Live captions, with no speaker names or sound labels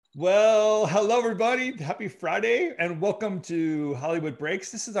Well, hello everybody. Happy Friday and welcome to Hollywood Breaks.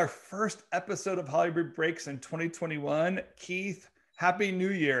 This is our first episode of Hollywood Breaks in 2021. Keith, Happy New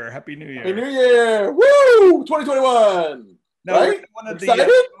Year. Happy New Happy Year. New Year! Woo! 2021. Now we're Right? one of the Excited?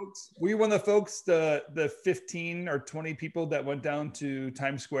 folks. We one of the folks, the 15 or 20 people that went down to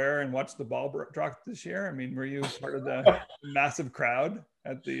Times Square and watched the ball drop this year. I mean, were you part of the massive crowd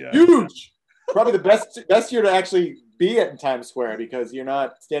at the Huge. Probably the best year to actually be at in Times Square because you're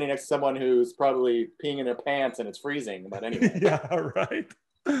not standing next to someone who's probably peeing in their pants and it's freezing. But anyway. Yeah, right.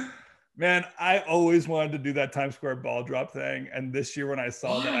 Man, I always wanted to do that Times Square ball drop thing. And this year when I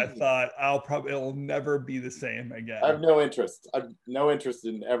saw that, I Why? thought it'll never be the same I have again. no interest. I have no interest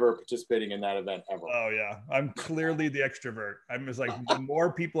in ever participating in that event ever. Oh yeah. I'm clearly the extrovert. I'm just like the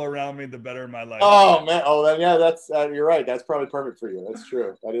more people around me, the better my life. Oh man! Oh, then yeah, that's you're right. That's probably perfect for you. That's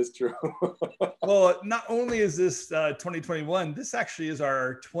true. That is true. Well, not only is this 2021, this actually is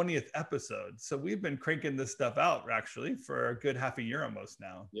our 20th episode. So we've been cranking this stuff out actually for a good half a year almost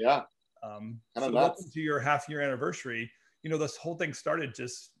now. Yeah, kind So of welcome nuts. to your half year anniversary. You know, this whole thing started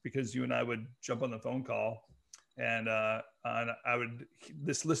just because you and I would jump on the phone call and I would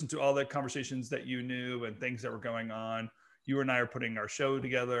just listen to all the conversations that you knew and things that were going on. You and I are putting our show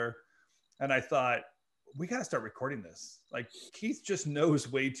together. And I thought, we got to start recording this. Like Keith just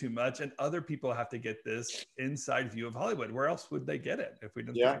knows way too much and other people have to get this inside view of Hollywood. Where else would they get it if we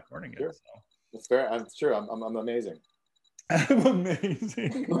didn't start Yeah, recording it? sure. That's fair. I'm sure. I'm amazing. I'm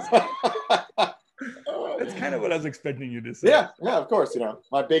amazing. That's kind of what I was expecting you to say. Yeah, of course. You know,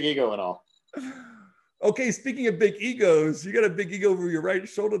 my big ego and all. Okay, speaking of big egos, you got a big ego over your right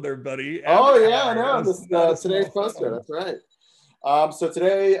shoulder there, buddy. Oh yeah, I know. It's This not a today's small poster. thing. That's right. So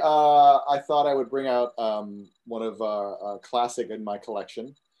today, I thought I would bring out one of our classic in my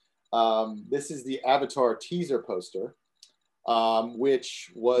collection. This is the Avatar teaser poster,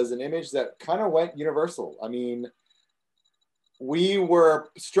 which was an image that kind of went universal. I mean, we were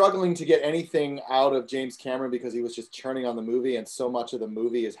struggling to get anything out of James Cameron because he was just churning on the movie, and so much of the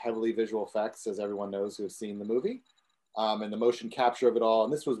movie is heavily visual effects, as everyone knows who has seen the movie, and the motion capture of it all.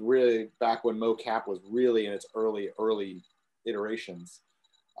 And this was really back when mocap was really in its early iterations.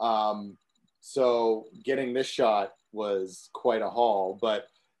 So getting this shot was quite a haul, but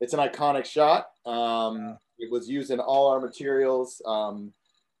it's an iconic shot. It was used in all our materials.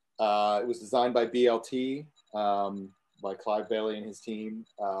 It was designed by BLT. By Clive Bailey and his team,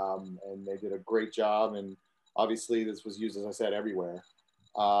 and they did a great job. And obviously, this was used, as I said, everywhere.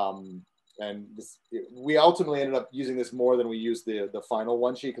 And we ultimately ended up using this more than we used the final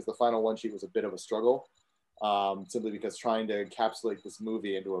one sheet, because the final one sheet was a bit of a struggle, simply because trying to encapsulate this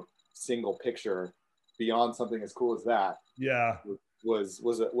movie into a single picture beyond something as cool as that, Yeah,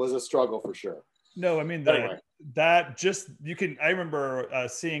 was a struggle for sure. no, I mean Anyway, that just you can. I remember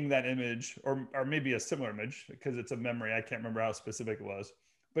seeing that image, or maybe a similar image, because it's a memory. I can't remember how specific it was,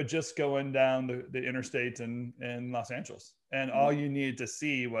 but just going down the interstate in Los Angeles, and all you needed to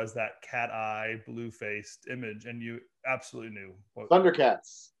see was that cat eye, blue faced image, and you absolutely knew what.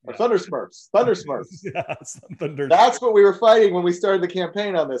 Thundercats or Yeah. Thunder Smurfs, Thunder Smurfs. Yeah, thunder. That's what we were fighting when we started the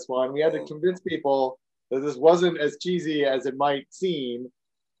campaign on this one. We had to convince people that this wasn't as cheesy as it might seem,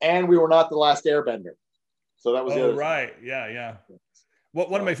 and we were not the last Airbender. So that was the Oh other right, yeah.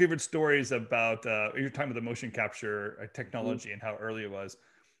 One of my favorite stories about you're talking about the motion capture technology and how early it was.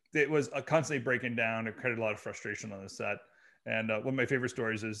 It was constantly breaking down. It created a lot of frustration on the set. And one of my favorite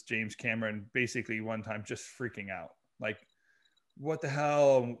stories is James Cameron basically one time just freaking out, like, "What the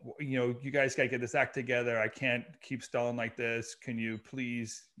hell? You know, you guys got to get this act together. I can't keep stalling like this. Can you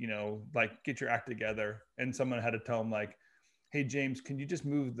please, like get your act together?" And someone had to tell him, like, "Hey James, can you just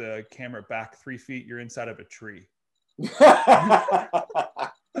move the camera back 3 feet? You're inside of a tree."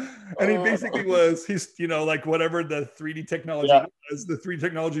 And he basically he's like whatever the 3D technology Yeah. was, the 3D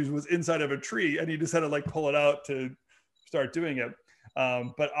technology was inside of a tree, and he just had to like pull it out to start doing it.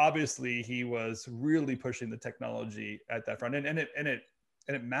 But obviously he was really pushing the technology at that front, and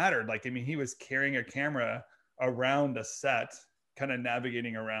it mattered. Like, I mean, he was carrying a camera around a set, kind of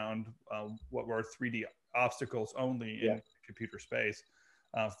navigating around what were 3D obstacles only in computer space.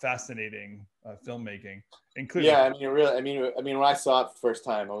 Fascinating filmmaking, including. Yeah, I mean, really, I mean, when I saw it the first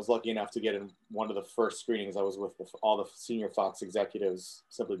time, I was lucky enough to get in one of the first screenings. I was with all the senior Fox executives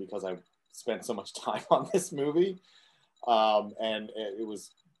simply because I spent so much time on this movie, and it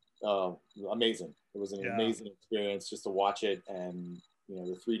was amazing. It was an amazing experience just to watch it, and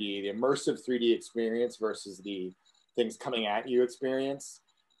the 3D, the immersive 3D experience versus the things coming at you experience.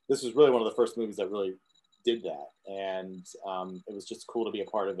 This was really one of the first movies that really did that, and it was just cool to be a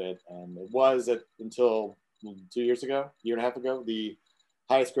part of it. And it was until 2 years ago, year and a half ago, the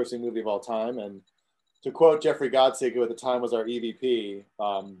highest grossing movie of all time. And to quote Jeffrey Godsick, who at the time was our EVP,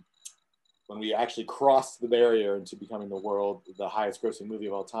 when we actually crossed the barrier into becoming the highest grossing movie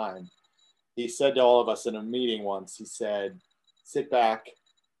of all time, he said to all of us in a meeting once, he said, sit back,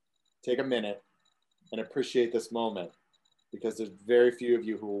 take a minute, and appreciate this moment, because there's very few of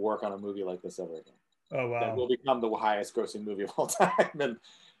you who will work on a movie like this ever again. Oh, wow. That will become the highest grossing movie of all time. And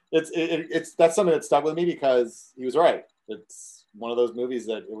that's something that stuck with me, because he was right. It's one of those movies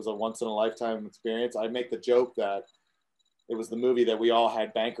that it was a once in a lifetime experience. I make the joke that it was the movie that we all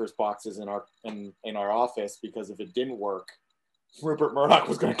had bankers boxes in our office, because if it didn't work, Rupert Murdoch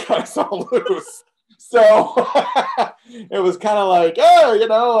was going to cut us all loose. So it was kind of like, oh, you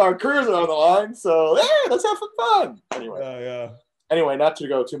know, our careers are on the line, so yeah, let's have some fun. Anyway, not to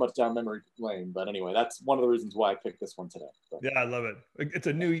go too much down memory lane, but anyway, that's one of the reasons why I picked this one today. So. Yeah, I love it. It's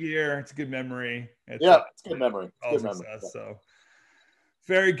a new year. It's a good memory. It's good memory. It's good memory. So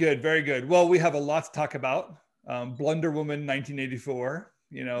very good, very good. Well, we have a lot to talk about. Blunder Woman, 1984.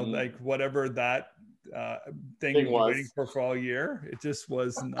 You know, like whatever that thing you were waiting for all year, it just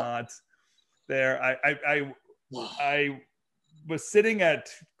was not there. I was sitting at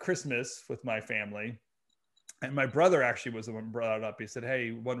Christmas with my family, and my brother actually was the one who brought it up. He said,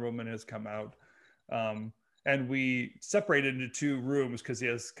 hey, Wonder Woman has come out. And we separated into two rooms because he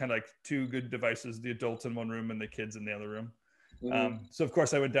has kind of like two good devices, the adults in one room and the kids in the other room. So of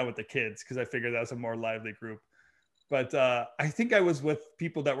course I went down with the kids because I figured that was a more lively group. But I think I was with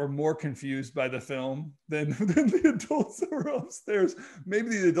people that were more confused by the film than the adults that were upstairs. Maybe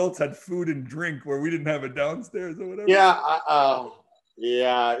the adults had food and drink where we didn't have it downstairs or whatever.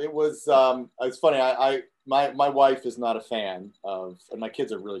 Yeah, it was. It's funny. My wife is not a fan of, and my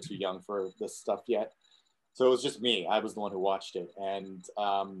kids are really too young for this stuff yet. So it was just me. I was the one who watched it, and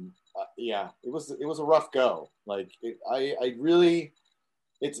it was a rough go. Like I really.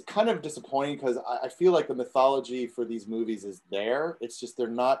 It's kind of disappointing because I feel like the mythology for these movies is there. It's just they're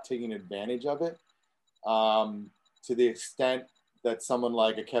not taking advantage of it to the extent that someone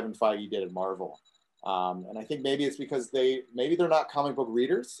like a Kevin Feige did at Marvel. And I think maybe it's because maybe they're not comic book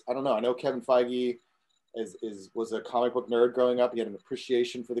readers. I don't know. I know Kevin Feige was a comic book nerd growing up. He had an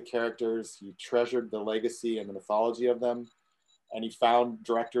appreciation for the characters. He treasured the legacy and the mythology of them. And he found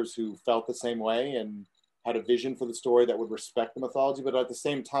directors who felt the same way and had a vision for the story that would respect the mythology, but at the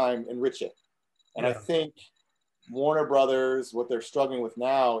same time, enrich it. And I think Warner Brothers, what they're struggling with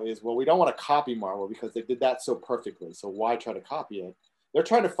now is, well, we don't want to copy Marvel because they did that so perfectly. So why try to copy it? They're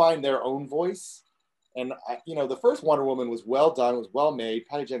trying to find their own voice. And, the first Wonder Woman was well done, was well made.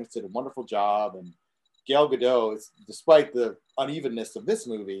 Patty Jenkins did a wonderful job. And Gal Gadot, despite the unevenness of this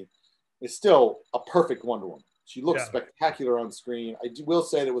movie, is still a perfect Wonder Woman. She looks spectacular on screen. Will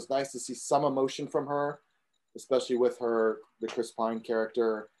say that it was nice to see some emotion from her, especially with the Chris Pine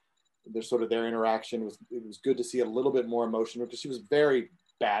character. Their interaction it was good to see a little bit more emotion, because she was very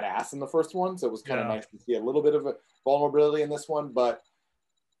badass in the first one. So it was kind of nice to see a little bit of a vulnerability in this one, but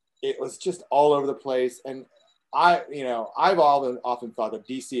it was just all over the place. And I've often thought that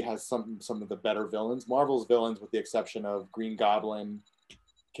DC has some of the better villains. Marvel's villains, with the exception of Green Goblin,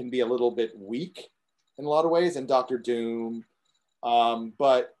 can be a little bit weak in a lot of ways, and Doctor Doom.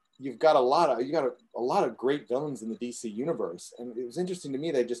 But you've got a lot of great villains in the DC universe. And it was interesting to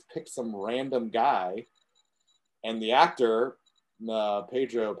me, they just picked some random guy, and the actor,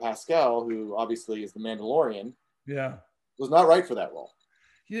 Pedro Pascal, who obviously is the Mandalorian, was not right for that role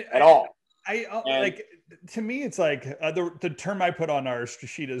at all. To me, it's like the term I put on our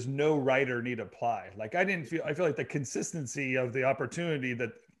sheet is no writer need apply. Like I feel like the consistency of the opportunity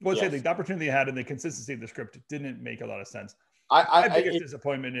the opportunity they had and the consistency of the script didn't make a lot of sense. My biggest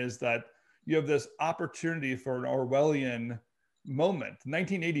disappointment is that you have this opportunity for an Orwellian moment.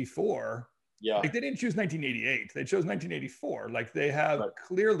 1984. Like they didn't choose 1988. They chose 1984. Like they have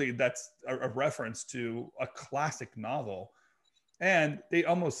clearly that's a reference to a classic novel. And they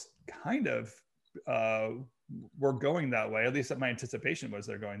almost kind of were going that way. At least my anticipation was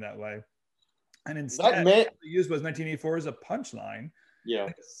they're going that way. And instead, what they used was 1984 as a punchline.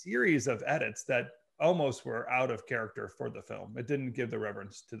 A series of edits that almost were out of character for the film. It didn't give the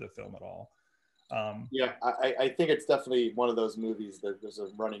reverence to the film at all. I think it's definitely one of those movies that there's a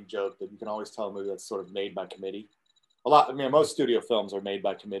running joke that you can always tell a movie that's sort of made by committee. Most studio films are made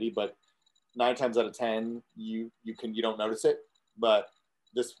by committee, but 9 times out of 10, you don't notice it. But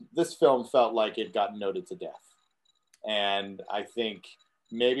this film felt like it got noted to death. And I think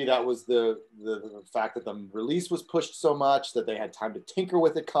maybe that was the fact that the release was pushed so much that they had time to tinker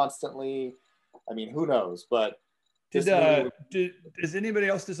with it constantly. I mean, who knows? But Is anybody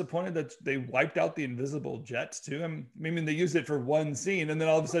else disappointed that they wiped out the invisible jets too? I mean, they used it for one scene, and then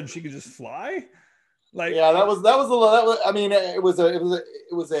all of a sudden she could just fly. Like, yeah, that was a lot. I mean, it was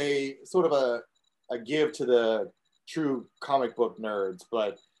a sort of a give to the true comic book nerds,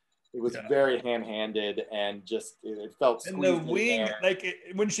 but it was very ham-handed and just it felt squeezed. And the wing,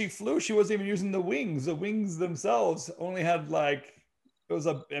 when she flew, she wasn't even using the wings. The wings themselves only had it was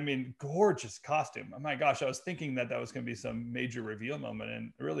gorgeous costume. Oh my gosh, I was thinking that was going to be some major reveal moment,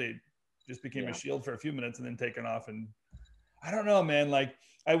 and really just became a shield for a few minutes and then taken off. And I don't know, man. Like,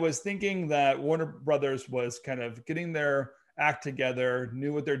 I was thinking that Warner Brothers was kind of getting their act together,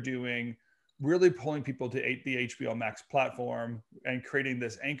 knew what they're doing, really pulling people to the HBOMax platform and creating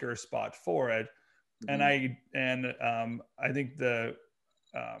this anchor spot for it. Mm-hmm. And I think the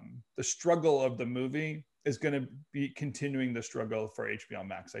struggle of the movie is going to be continuing the struggle for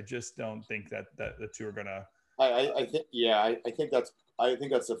HBOMax. I just don't think that the two are going to. I think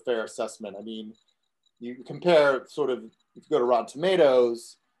that's a fair assessment. I mean, you compare sort of, if you go to Rotten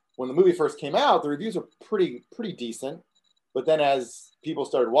Tomatoes, when the movie first came out, the reviews were pretty decent. But then as people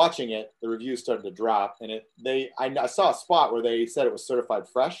started watching it, the reviews started to drop. And I saw a spot where they said it was certified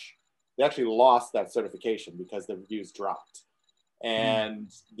fresh. They actually lost that certification because the reviews dropped.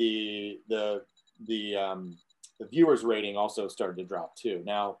 And the viewers rating also started to drop too.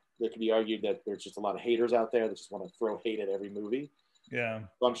 Now, there could be argued that there's just a lot of haters out there that just want to throw hate at every movie. Yeah.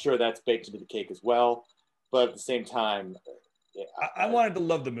 So I'm sure that's baked into the cake as well. But at the same time, I wanted to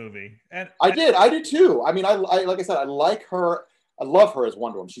love the movie, and I did too. I mean, I like I said, I like her. I love her as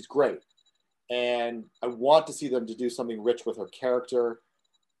Wonder Woman. She's great, and I want to see them to do something rich with her character.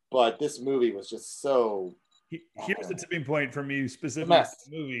 But this movie was just so. Here's the tipping point for me specifically in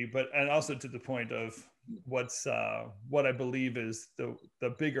the movie, and also to the point of what I believe is the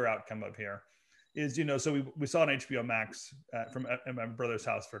bigger outcome of here is, so we saw an HBOMax from at my brother's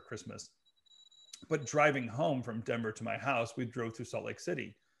house for Christmas. But driving home from Denver to my house, we drove through Salt Lake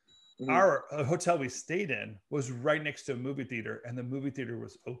City. Mm-hmm. Our hotel we stayed in was right next to a movie theater, and the movie theater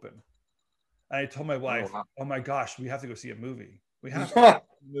was open. And I told my wife, "Oh my gosh, we have to go see a movie. We have to see a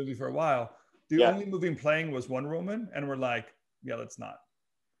movie for a while." The only movie playing was Wonder Woman, and we're like, "Yeah, let's not."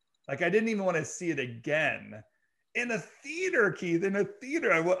 Like, I didn't even want to see it again in a theater, Keith. In a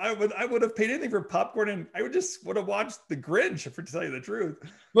theater, I would have paid anything for popcorn, and I would have watched The Grinch, to tell you the truth.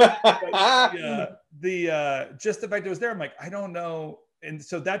 But, just the fact it was there, I'm like, I don't know. And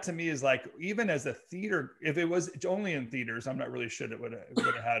so that to me is like, even as a theater, if it was only in theaters, I'm not really sure it would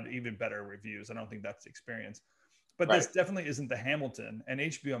have had even better reviews. I don't think that's the experience. But this definitely isn't the Hamilton, and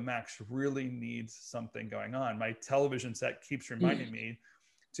HBOMax really needs something going on. My television set keeps reminding me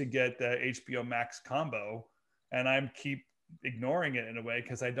to get the HBOMax combo, and I keep ignoring it in a way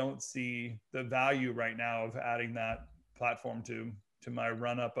because I don't see the value right now of adding that platform to my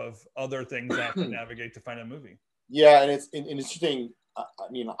run up of other things I have to navigate to find a movie. Yeah, and it's interesting.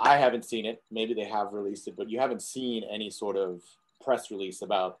 I mean, I haven't seen it. Maybe they have released it, but you haven't seen any sort of press release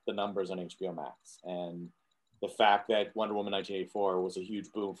about the numbers on HBOMax and the fact that Wonder Woman 1984 was a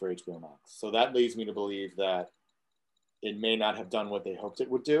huge boom for HBOMax. So that leads me to believe that it may not have done what they hoped it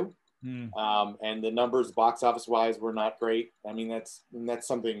would do. And the numbers box office wise were not great. I mean, that's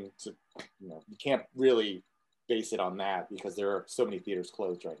something to, you can't really base it on that because there are so many theaters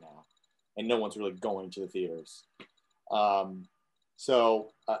closed right now and no one's really going to the theaters.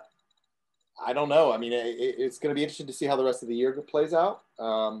 So I don't know. I mean, it's going to be interesting to see how the rest of the year plays out.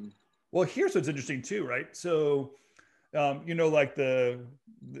 Well, here's what's interesting too, right? So, like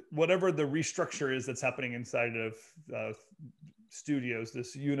whatever the restructure is that's happening inside of studios,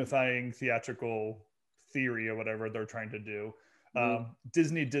 this unifying theatrical theory or whatever they're trying to do.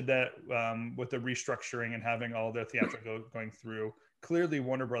 Disney did that with the restructuring and having all their theatrical going through. Clearly,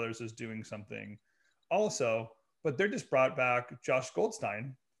 Warner Brothers is doing something also, but they just brought back Josh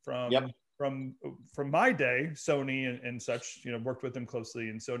Goldstine from my day, Sony and such. Worked with him closely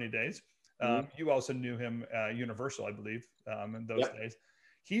in Sony days. You also knew him Universal, I believe, in those days.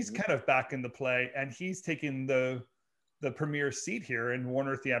 He's kind of back in the play, and he's taking the premier seat here in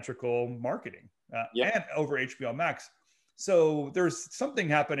Warner Theatrical Marketing and over HBOMax. So there's something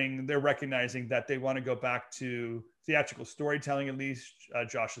happening. They're recognizing that they want to go back to theatrical storytelling. At least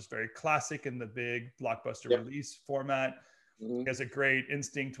Josh is very classic in the big blockbuster release format. He has a great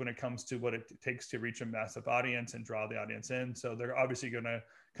instinct when it comes to what it takes to reach a massive audience and draw the audience in. So they're obviously going to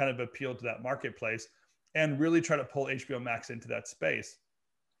kind of appeal to that marketplace and really try to pull HBOMax into that space.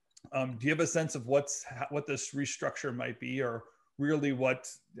 Do you have a sense of what this restructure might be, or really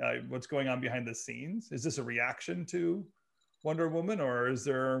what's going on behind the scenes? Is this a reaction to Wonder Woman, or is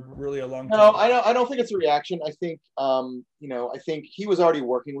there really a long No, term? I don't think it's a reaction. I think, I think he was already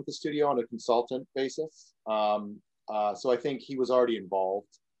working with the studio on a consultant basis. So I think he was already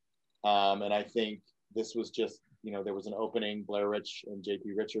involved. And I think this was just, there was an opening. Blair Rich and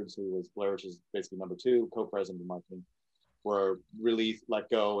JP Richards, who was Blair Rich's basically number two, co-president of marketing, were released, let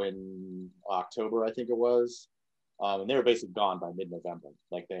go in October, I think it was. And they were basically gone by mid-November.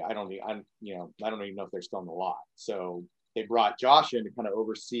 Like I don't even know if they're still in the lot. So they brought Josh in to kind of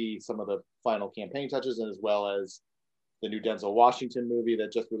oversee some of the final campaign touches, and as well as the new Denzel Washington movie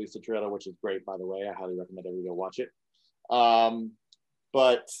that just released a trailer, which is great, by the way. I highly recommend everybody go watch it.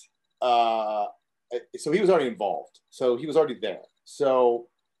 So he was already involved. So he was already there. So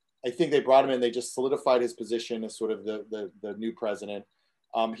I think they brought him in. They just solidified his position as sort of the new president.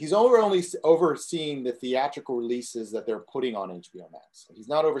 He's only overseeing the theatrical releases that they're putting on HBOMax. He's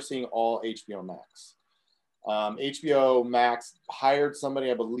not overseeing all HBOMax. HBOMax hired somebody,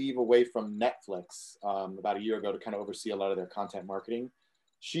 I believe, away from Netflix about a year ago to kind of oversee a lot of their content marketing.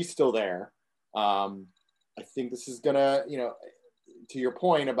 She's still there. I think this is gonna, to your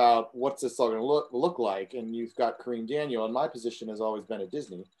point about what's this all gonna look like, and you've got Kareem Daniel, and my position has always been at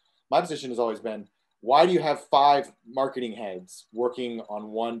Disney. My position has always been, why do you have 5 marketing heads working on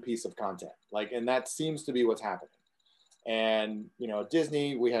one piece of content? And that seems to be what's happening. And, at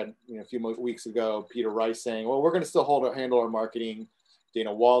Disney, we had, a few weeks ago, Peter Rice saying, well, we're going to still handle our marketing.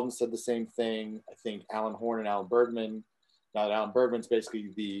 Dana Walden said the same thing. I think Alan Horn and Alan Bergman, now that Alan Bergman's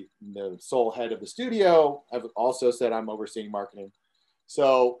basically the sole head of the studio, have also said, I'm overseeing marketing.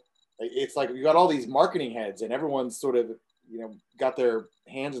 So it's like you got all these marketing heads and everyone's sort of, got their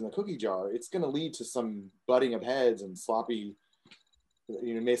hands in the cookie jar. It's going to lead to some butting of heads and sloppy,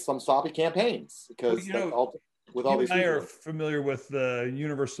 some sloppy campaigns, because with all these I are familiar with the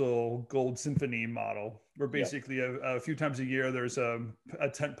Universal Gold Symphony model, where basically a few times a year there's a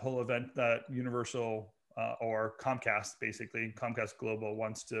tentpole event that Universal or Comcast, basically Comcast Global,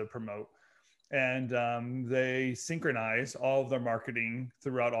 wants to promote, and they synchronize all of their marketing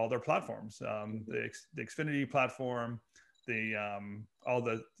throughout all their platforms, the Xfinity platform, all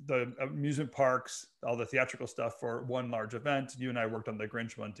the amusement parks, all the theatrical stuff for one large event. You and I worked on the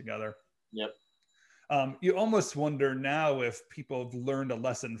Grinch one together. Yep. You almost wonder now if people have learned a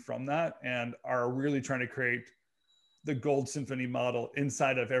lesson from that and are really trying to create the Gold Symphony model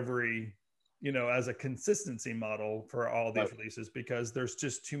inside of every, as a consistency model for all these releases, because there's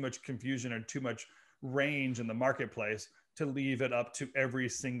just too much confusion and too much range in the marketplace to leave it up to every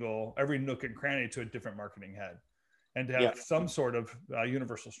nook and cranny to a different marketing head. And to have some sort of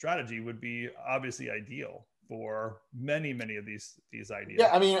universal strategy would be obviously ideal for many of these ideas.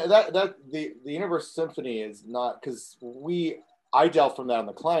 Yeah, I mean that the Universal Symphony is not, because I dealt from that on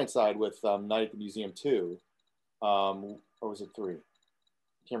the client side with Night at the Museum 2, or was it 3? I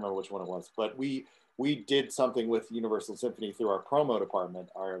can't remember which one it was, but we did something with Universal Symphony through our promo department,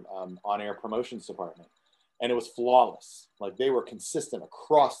 our on-air promotions department, and it was flawless. Like, they were consistent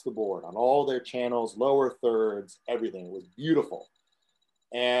across the board on all their channels, lower thirds, everything. It was beautiful.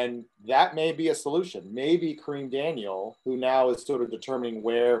 And that may be a solution. Maybe Kareem Daniel, who now is sort of determining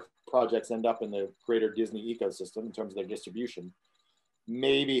where projects end up in the greater Disney ecosystem in terms of their distribution,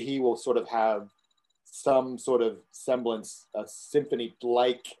 maybe he will sort of have some sort of semblance, a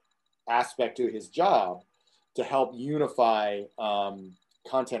symphony-like aspect to his job to help unify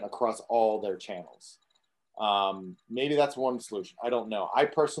content across all their channels. Maybe that's one solution. I don't know. I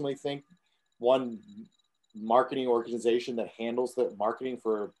personally think one marketing organization that handles the marketing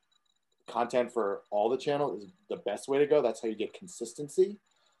for content for all the channels is the best way to go. That's how you get consistency,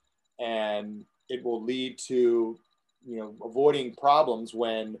 and it will lead to, avoiding problems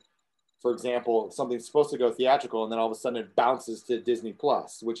when, for example, something's supposed to go theatrical and then all of a sudden it bounces to Disney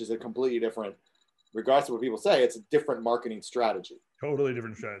Plus, which is a completely different, regardless of what people say, it's a different marketing strategy. Totally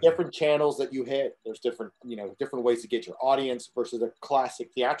different strategy. Different channels that you hit. There's different ways to get your audience versus a classic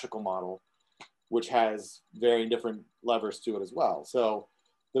theatrical model, which has very different levers to it as well. So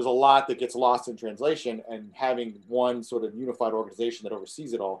there's a lot that gets lost in translation, and having one sort of unified organization that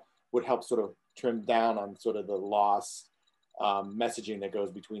oversees it all would help sort of trim down on sort of the lost messaging that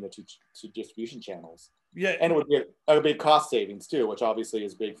goes between the two distribution channels. Yeah. And it would be a big cost savings too, which obviously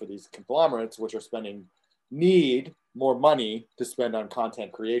is big for these conglomerates, which need more money to spend on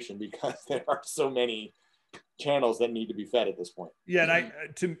content creation because there are so many channels that need to be fed at this point. Yeah,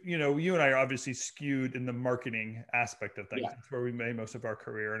 and you and I are obviously skewed in the marketing aspect of things. That's where we made most of our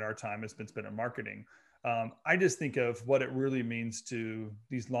career, and our time has been spent in marketing. I just think of what it really means to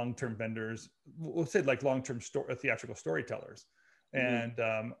these long-term vendors. We'll say like long-term theatrical storytellers. And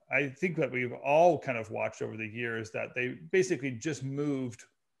I think that we've all kind of watched over the years that they basically just moved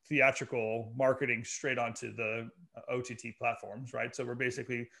theatrical marketing straight onto the OTT platforms, right? So we're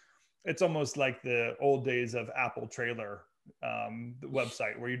basically, it's almost like the old days of Apple trailer the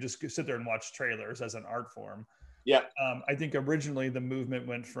website where you just sit there and watch trailers as an art form. Yeah. I think originally the movement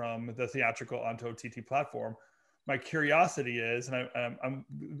went from the theatrical onto OTT platform. My curiosity is, and I'm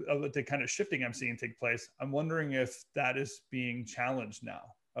the kind of shifting I'm seeing take place, I'm wondering if that is being challenged now,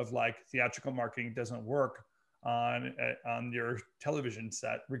 of like theatrical marketing doesn't work on your television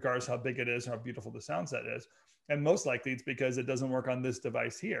set, regardless how big it is or how beautiful the sound set is. And most likely it's because it doesn't work on this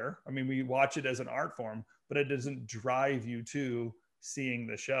device here. I mean, we watch it as an art form, but it doesn't drive you to seeing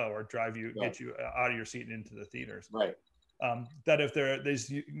the show or drive you, get you out of your seat and into the theaters. Right. That if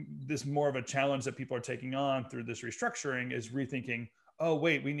there's this more of a challenge that people are taking on through this restructuring is rethinking, oh,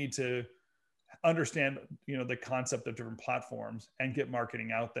 wait, we need to understand, the concept of different platforms and get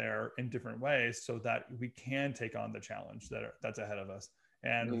marketing out there in different ways so that we can take on the challenge that's ahead of us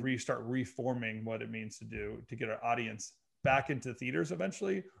and restart reforming what it means to do to get our audience back into theaters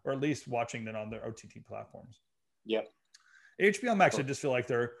eventually, or at least watching them on their OTT platforms. Yep. HBOMax, I just feel like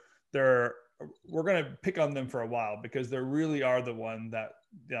we're going to pick on them for a while because they really are the one that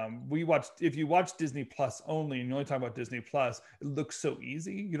we watched. If you watch Disney Plus only and you only talk about Disney Plus, it looks so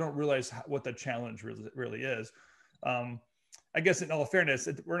easy. You don't realize what the challenge really is. I guess in all fairness,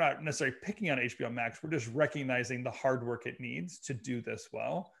 we're not necessarily picking on HBOMax. We're just recognizing the hard work it needs to do this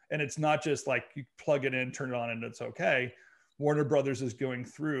well. And it's not just like you plug it in, turn it on, and it's okay. Warner Brothers is going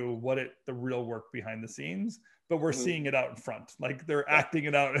through the real work behind the scenes, but we're seeing it out in front. Like they're acting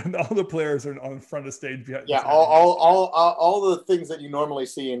it out, and all the players are on front of stage. All the things that you normally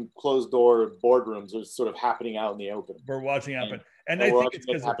see in closed door boardrooms are sort of happening out in the open. We're watching happen, and I think it's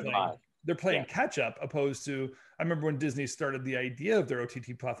because they're playing catch up, opposed to, I remember when Disney started the idea of their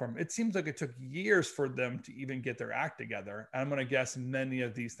OTT platform, it seems like it took years for them to even get their act together. And I'm going to guess many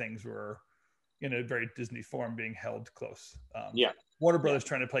of these things were in a very Disney form being held close. Warner Brothers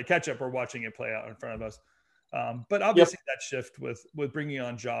trying to play catch up, or watching it play out in front of us. But obviously that shift with bringing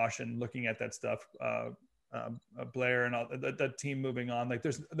on Josh and looking at that stuff, Blair and all that team moving on, like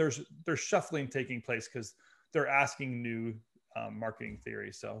there's shuffling taking place because they're asking new marketing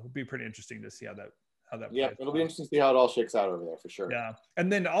theories. So it'll be pretty interesting to see how that plays. It'll be interesting to see how it all shakes out over there for sure. Yeah.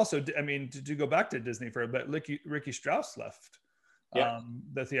 And then also, I mean, to go back to Disney for a bit, Ricky Strauss left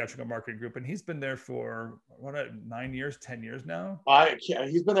the theatrical marketing group, and he's been there for 9 years, 10 years now.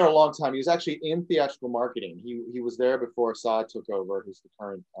 He's been there a long time. He was actually in theatrical marketing. He was there before Saad took over, who's the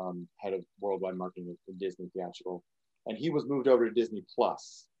current head of worldwide marketing at Disney Theatrical, and he was moved over to Disney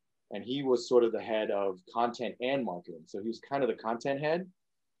Plus, and he was sort of the head of content and marketing. So he was kind of the content head,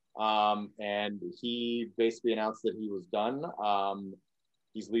 and he basically announced that he was done.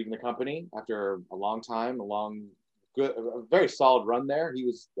 He's leaving the company after a long time, a very solid run there. He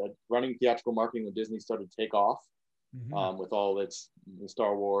was running theatrical marketing when Disney started to take off, with all its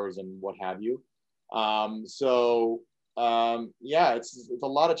Star Wars and what have you. It's a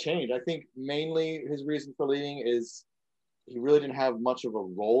lot of change. I think mainly his reason for leaving is he really didn't have much of a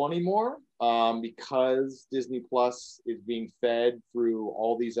role anymore, because Disney Plus is being fed through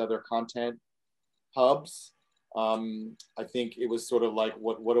all these other content hubs. I think it was sort of like,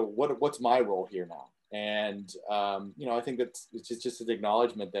 what's my role here now? And, I think it's just an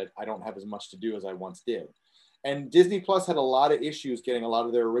acknowledgement that I don't have as much to do as I once did. And Disney Plus had a lot of issues getting a lot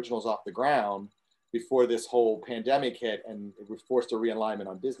of their originals off the ground before this whole pandemic hit, and it was forced a realignment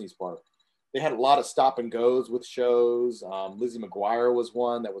on Disney's part. They had a lot of stop and goes with shows. Lizzie McGuire was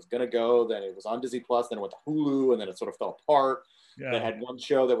one that was going to go, then it was on Disney Plus, then it went to Hulu, and then it sort of fell apart. They had one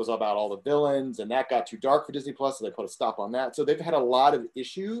show that was about all the villains, and that got too dark for Disney Plus, so they put a stop on that. So they've had a lot of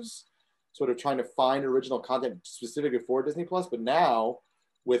issues sort of trying to find original content specifically for Disney Plus. But now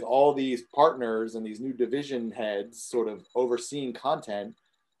with all these partners and these new division heads sort of overseeing content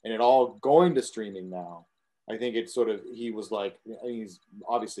and it all going to streaming now, I think it's sort of, he was like, he's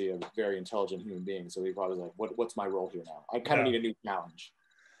obviously a very intelligent human being. So he probably was like, what's my role here now? I kind of need a new challenge.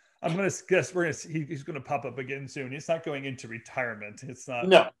 I'm going to guess he's going to pop up again soon. He's not going into retirement. It's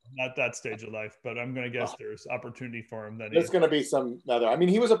not that stage of life, but I'm going to guess there's opportunity for him. There's going to be some other. I mean,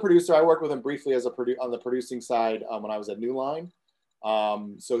 he was a producer. I worked with him briefly as on the producing side when I was at New Line.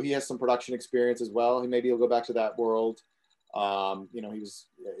 So he has some production experience as well. Maybe he'll go back to that world. He was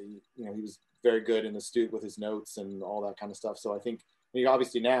very good in the studio with his notes and all that kind of stuff. So I think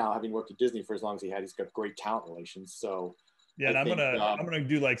obviously now, having worked at Disney for as long as he had, he's got great talent relations. So. Yeah, and I'm gonna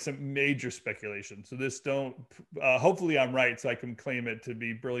do like some major speculation. So this hopefully I'm right, so I can claim it to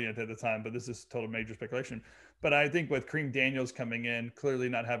be brilliant at the time. But this is total major speculation. But I think with Kareem Daniels coming in, clearly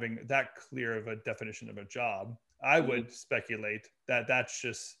not having that clear of a definition of a job, I would speculate that that's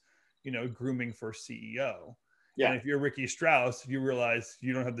just, grooming for CEO. Yeah. And if you're Ricky Strauss, you realize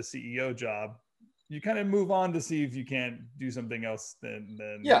you don't have the CEO job, you kind of move on to see if you can't do something else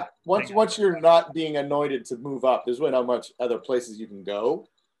than yeah. Once you're not being anointed to move up, there's really not much other places you can go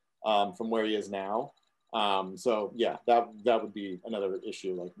from where he is now. So yeah, that would be another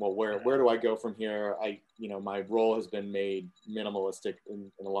issue. Like, well, where do I go from here? My role has been made minimalistic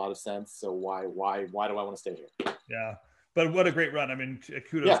in a lot of sense. So why do I want to stay here? Yeah. But what a great run. I mean,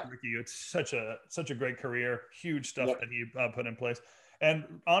 kudos to Ricky. It's such a great career, huge stuff that he put in place. And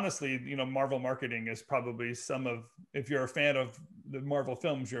honestly, Marvel marketing is probably if you're a fan of the Marvel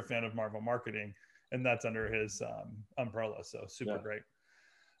films, you're a fan of Marvel marketing, and that's under his umbrella. So super great.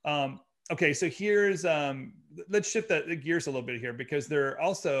 Okay, so here's let's shift the gears a little bit here, because they're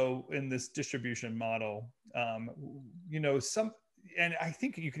also in this distribution model. And I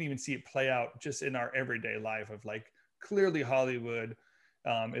think you can even see it play out just in our everyday life of like, clearly Hollywood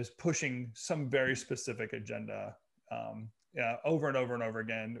is pushing some very specific agenda over and over and over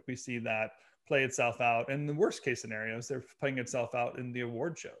again. We see that play itself out. And the worst case scenarios, they're playing itself out in the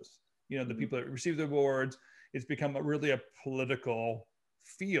award shows. The people that receive the awards, it's become really a political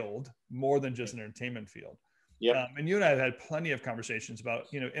field more than just an entertainment field. And you and I have had plenty of conversations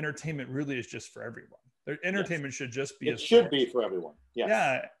about, entertainment really is just for everyone. Entertainment should just be. It should be for everyone. Yes.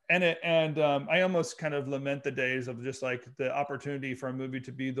 Yeah, and I almost kind of lament the days of just like the opportunity for a movie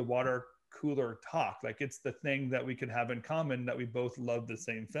to be the water cooler talk. Like, it's the thing that we could have in common, that we both love the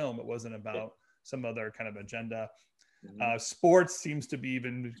same film. It wasn't about some other kind of agenda. Sports seems to be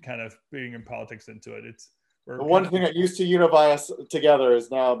even kind of being in politics into it. It's the one thing that used to unify us together has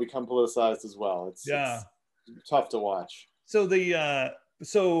now become politicized as well. It's tough to watch.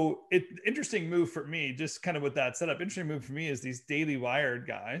 So interesting move for me, just kind of with that setup. Interesting move for me is these Daily Wired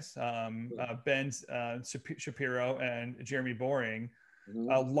guys, Ben Shapiro and Jeremy Boring,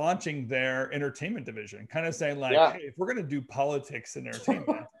 launching their entertainment division, kind of saying like, hey, if we're going to do politics and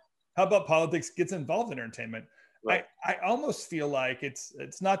entertainment, how about politics gets involved in entertainment? Right. I almost feel like it's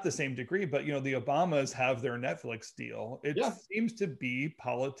not the same degree, but the Obamas have their Netflix deal. It seems to be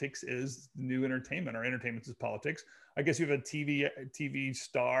politics is the new entertainment, or entertainment is politics. I guess you have a TV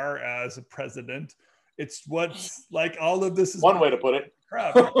star as a president. It's what's like all of this is one way to put it.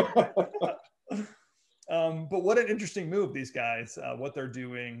 Crap. But what an interesting move, these guys, what they're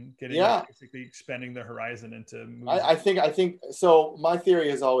doing, basically expanding their horizon into movies. I think so. My theory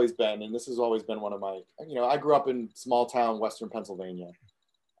has always been, and this has always been one of my, I grew up in small town, Western Pennsylvania.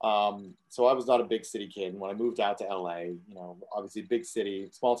 So I was not a big city kid. And when I moved out to LA, obviously big city,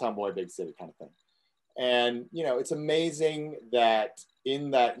 small town boy, big city kind of thing. And, it's amazing that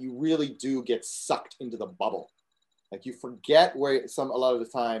in that you really do get sucked into the bubble. Like, you forget a lot of the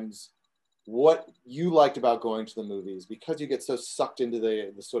times what you liked about going to the movies, because you get so sucked into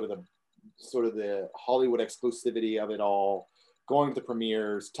the sort of the Hollywood exclusivity of it all, going to the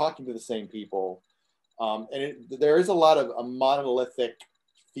premieres, talking to the same people. There is a lot of a monolithic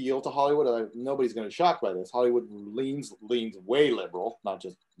feel to Hollywood. Nobody's going to be shocked by this. Hollywood leans way liberal, not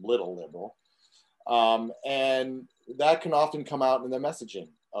just little liberal. And that can often come out in the messaging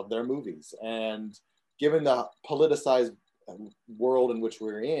of their movies. And given the politicized world in which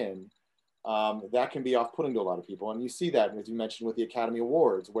we're in, that can be off-putting to a lot of people. And you see that, as you mentioned, with the Academy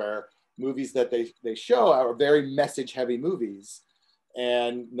Awards, where movies that they show are very message-heavy movies,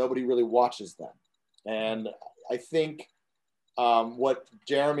 and nobody really watches them. And I think what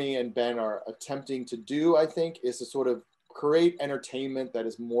Jeremy and Ben are attempting to do, I think, is to sort of create entertainment that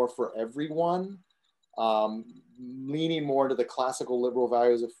is more for everyone, leaning more into the classical liberal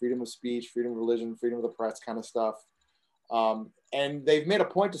values of freedom of speech, freedom of religion, freedom of the press kind of stuff. And they've made a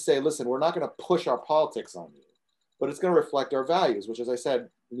point to say, listen, we're not going to push our politics on you, but it's going to reflect our values, which, as I said,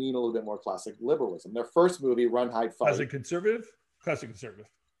 lean a little bit more classic liberalism. Their first movie, Run, Hide, Fight. Classic conservative? Classic conservative.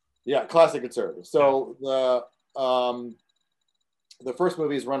 Yeah, classic conservative. So the first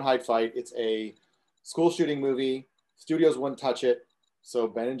movie is Run, Hide, Fight. It's a school shooting movie. Studios wouldn't touch it. So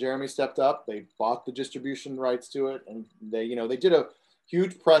Ben and Jeremy stepped up. They bought the distribution rights to it. And they did a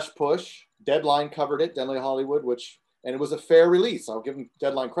huge press push. Deadline covered it, Deadline Hollywood, and it was a fair release. I'll give them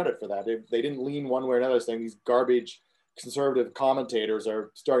Deadline credit for that. They didn't lean one way or another, saying these garbage conservative commentators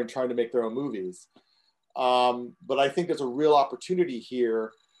are trying to make their own movies. But I think there's a real opportunity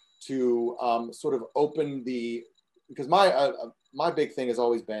here to sort of open because my big thing has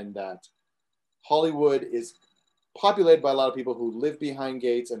always been that Hollywood is populated by a lot of people who live behind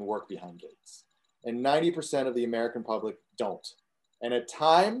gates and work behind gates. And 90% of the American public don't. And at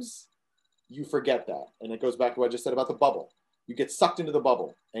times, you forget that. And it goes back to what I just said about the bubble. You get sucked into the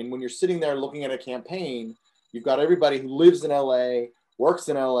bubble. And when you're sitting there looking at a campaign, you've got everybody who lives in LA, works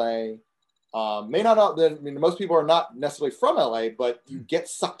in LA, may not, I mean, most people are not necessarily from LA, but you get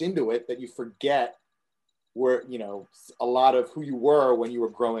sucked into it that you forget where, you know, a lot of who you were when you were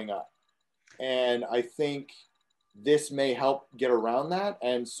growing up. And I think this may help get around that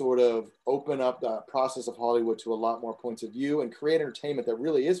and sort of open up the process of Hollywood to a lot more points of view and create entertainment that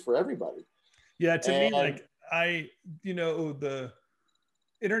really is for everybody. Yeah, to me, like you know, the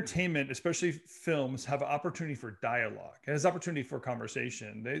entertainment, especially films, have an opportunity for dialogue. It has opportunity for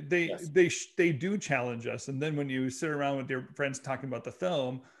conversation. They do challenge us. And then when you sit around with your friends talking about the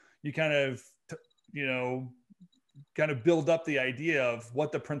film, you kind of, you know, kind of build up the idea of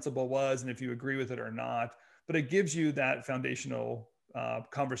what the principle was and if you agree with it or not. But it gives you that foundational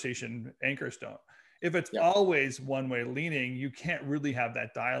conversation anchor stone. If it's always one way leaning, you can't really have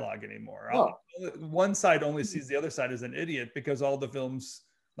that dialogue anymore. No. One side only sees the other side as an idiot because all the films,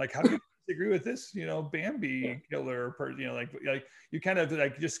 like, how can you disagree with this? You know, Bambi killer, you know, like you kind of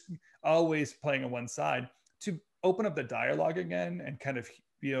like just always playing on one side. To open up the dialogue again and kind of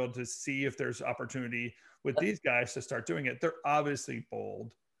be able to see if there's opportunity with these guys to start doing it. They're obviously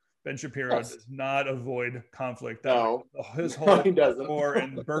bold. Ben Shapiro does not avoid conflict. His whole tour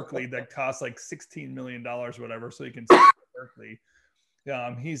in Berkeley that costs like $16 million, whatever, so he can stay in Berkeley.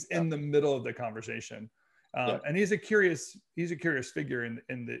 He's in the middle of the conversation, and he's a curious figure in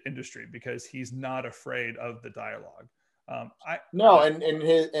the industry because he's not afraid of the dialogue. You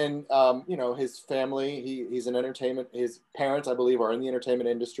know, his family, he's in entertainment. His parents, I believe, are in the entertainment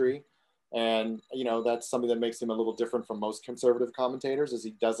industry. And, you know, that's something that makes him a little different from most conservative commentators is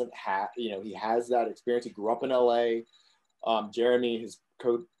he doesn't have, you know, he has that experience. He grew up in LA. Jeremy, his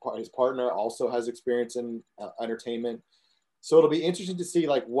partner, also has experience in entertainment. So it'll be interesting to see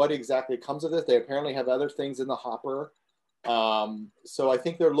like what exactly comes of this. They apparently have other things in the hopper. So I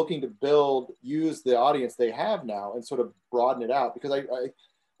think they're looking to use the audience they have now and sort of broaden it out, because I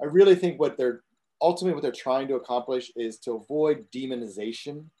really think what they're trying to accomplish is to avoid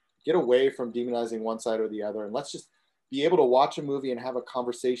demonization. Get away from demonizing one side or the other, and let's just be able to watch a movie and have a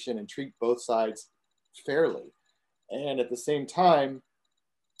conversation and treat both sides fairly. And at the same time,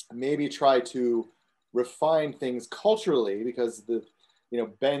 maybe try to refine things culturally, because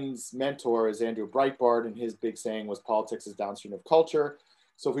Ben's mentor is Andrew Breitbart, and his big saying was politics is downstream of culture.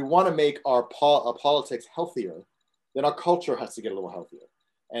 So if we want to make our politics healthier, then our culture has to get a little healthier.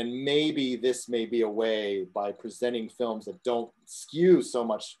 And maybe this may be a way, by presenting films that don't skew so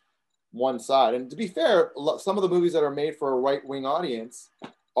much one side. And to be fair, some of the movies that are made for a right-wing audience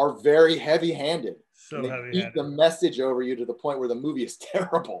are very heavy-handed. So heavy-handed. Keep the message over you to the point where the movie is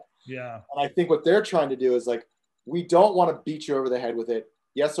terrible. Yeah. And I think what they're trying to do is like, we don't want to beat you over the head with it.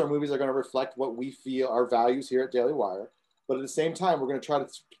 Yes, our movies are going to reflect what we feel, our values here at Daily Wire. But at the same time, we're going to try to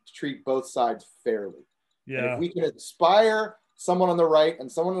treat both sides fairly. Yeah. And if we can inspire someone on the right and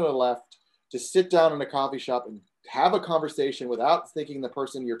someone on the left to sit down in a coffee shop and have a conversation without thinking the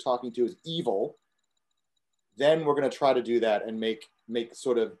person you're talking to is evil, then we're going to try to do that and make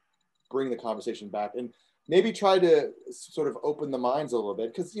sort of bring the conversation back and maybe try to sort of open the minds a little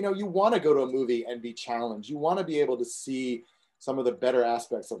bit. Because, you know, you want to go to a movie and be challenged. You want to be able to see some of the better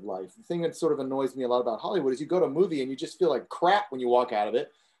aspects of life. The thing that sort of annoys me a lot about Hollywood is you go to a movie and you just feel like crap when you walk out of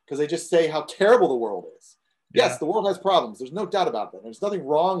it because they just say how terrible the world is. Yeah. Yes, the world has problems. There's no doubt about that. There's nothing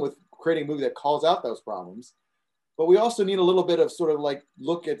wrong with creating a movie that calls out those problems. But we also need a little bit of sort of like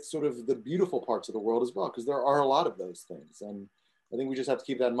look at sort of the beautiful parts of the world as well, because there are a lot of those things. And I think we just have to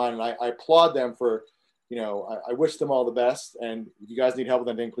keep that in mind. And I applaud them for, you know, I wish them all the best. And if you guys need help with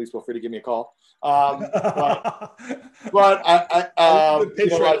anything, please feel free to give me a call. But I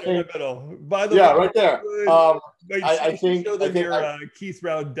pitch right in the middle. By the way, right there. I think show them your Keith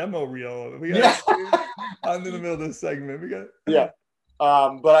Rauch demo reel. We got on in the middle of this segment. We got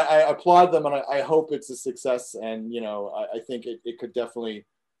but I applaud them, and I hope it's a success. And, you know, I think it could definitely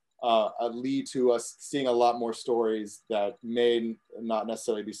lead to us seeing a lot more stories that may not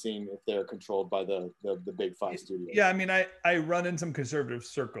necessarily be seen if they're controlled by the big five studios. Yeah, I mean, I run in some conservative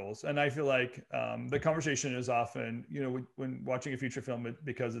circles, and I feel like the conversation is often, you know, when watching a feature film,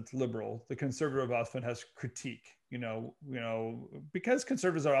 because it's liberal, the conservative often has critique. You know, because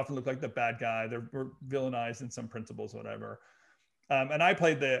conservatives are often look like the bad guy. They're villainized in some principles, whatever. And I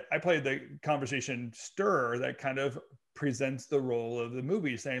played the conversation stir that kind of presents the role of the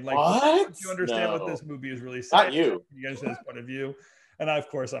movie, saying like, what? Do you understand what this movie is really saying? Not you. You understand his point of view, and of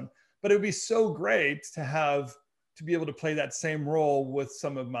course but it would be so great to be able to play that same role with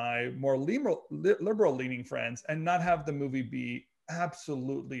some of my more liberal leaning friends, and not have the movie be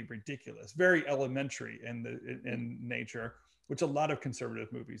absolutely ridiculous, very elementary in nature, which a lot of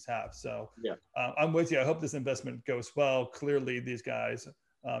conservative movies have. So Yeah. I'm with you. I hope this investment goes well. Clearly, these guys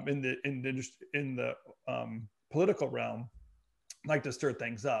in the political realm like to stir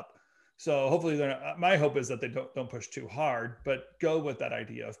things up. So hopefully, my hope is that they don't push too hard, but go with that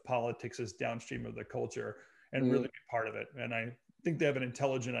idea of politics as downstream of the culture and really be part of it. And I think they have an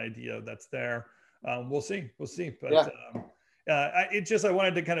intelligent idea that's there. We'll see. But I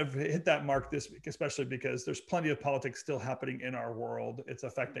wanted to kind of hit that mark this week, especially because there's plenty of politics still happening in our world. It's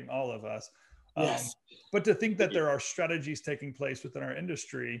affecting all of us. Yes. But to think that there are strategies taking place within our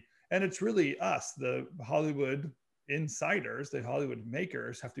industry, and it's really us, the Hollywood insiders, the Hollywood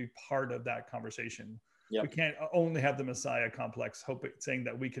makers, have to be part of that conversation. We can't only have the Messiah complex, saying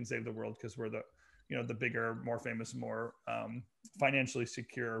that we can save the world because we're the bigger, more famous, more financially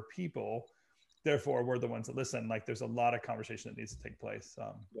secure people. Therefore, we're the ones that listen. Like, there's a lot of conversation that needs to take place.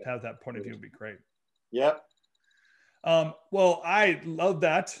 To have that point of view would be great. Yep. Well, I love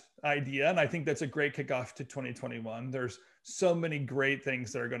that idea, and I think that's a great kickoff to 2021. There's so many great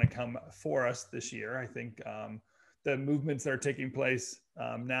things that are going to come for us this year. I think the movements that are taking place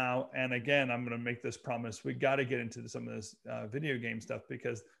now, and again, I'm going to make this promise: we got to get into some of this video game stuff,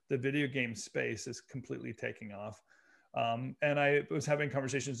 because the video game space is completely taking off. And I was having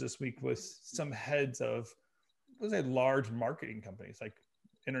conversations this week with some heads of, let's say, large marketing companies, like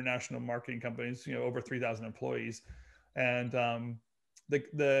international marketing companies, over 3,000 employees, and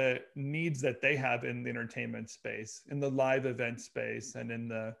the needs that they have in the entertainment space, in the live event space, and in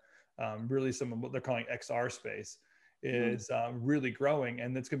the really some of what they're calling XR space is really growing,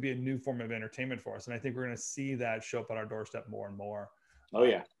 and it's going to be a new form of entertainment for us. And I think we're going to see that show up on our doorstep more and more. Oh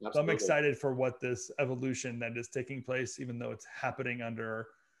yeah, absolutely. So I'm excited for what this evolution that is taking place, even though it's happening under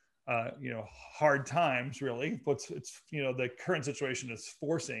hard times, really. But it's the current situation is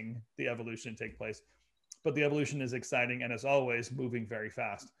forcing the evolution to take place. But the evolution is exciting, and as always, moving very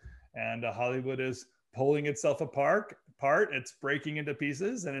fast. And Hollywood is pulling itself apart. It's breaking into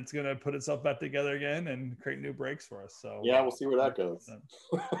pieces, and it's going to put itself back together again and create new breaks for us. So yeah, we'll see where that goes.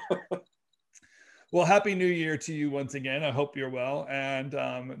 Well, happy New Year to you once again. I hope you're well. And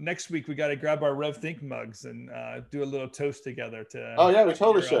next week we got to grab our RevThink mugs and do a little toast together. Oh yeah, we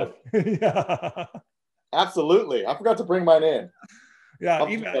totally should. Yeah, absolutely. I forgot to bring mine in. Yeah, I'll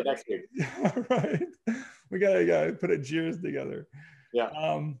do that next week. Right. We gotta put a cheers together. Yeah.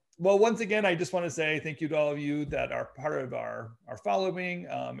 Well, once again, I just want to say thank you to all of you that are part of our following.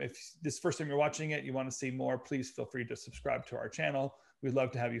 If this is the first time you're watching it, you want to see more, please feel free to subscribe to our channel. We'd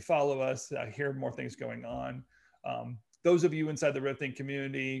love to have you follow us, hear more things going on. Those of you inside the RevThink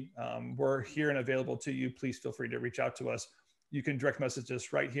community, we're here and available to you. Please feel free to reach out to us. You can direct message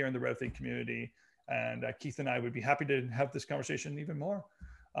us right here in the RevThink community. And Keith and I would be happy to have this conversation even more.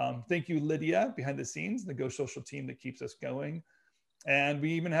 Thank you, Lydia, behind the scenes, the Go Social team that keeps us going. And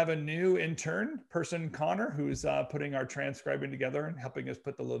we even have a new intern person, Connor, who's putting our transcribing together and helping us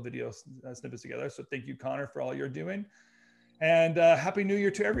put the little video snippets together. So thank you, Connor, for all you're doing. And Happy New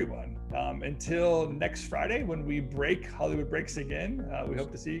Year to everyone. Until next Friday, when we break, Hollywood breaks again, we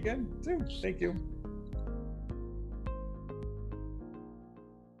hope to see you again soon. Thank you.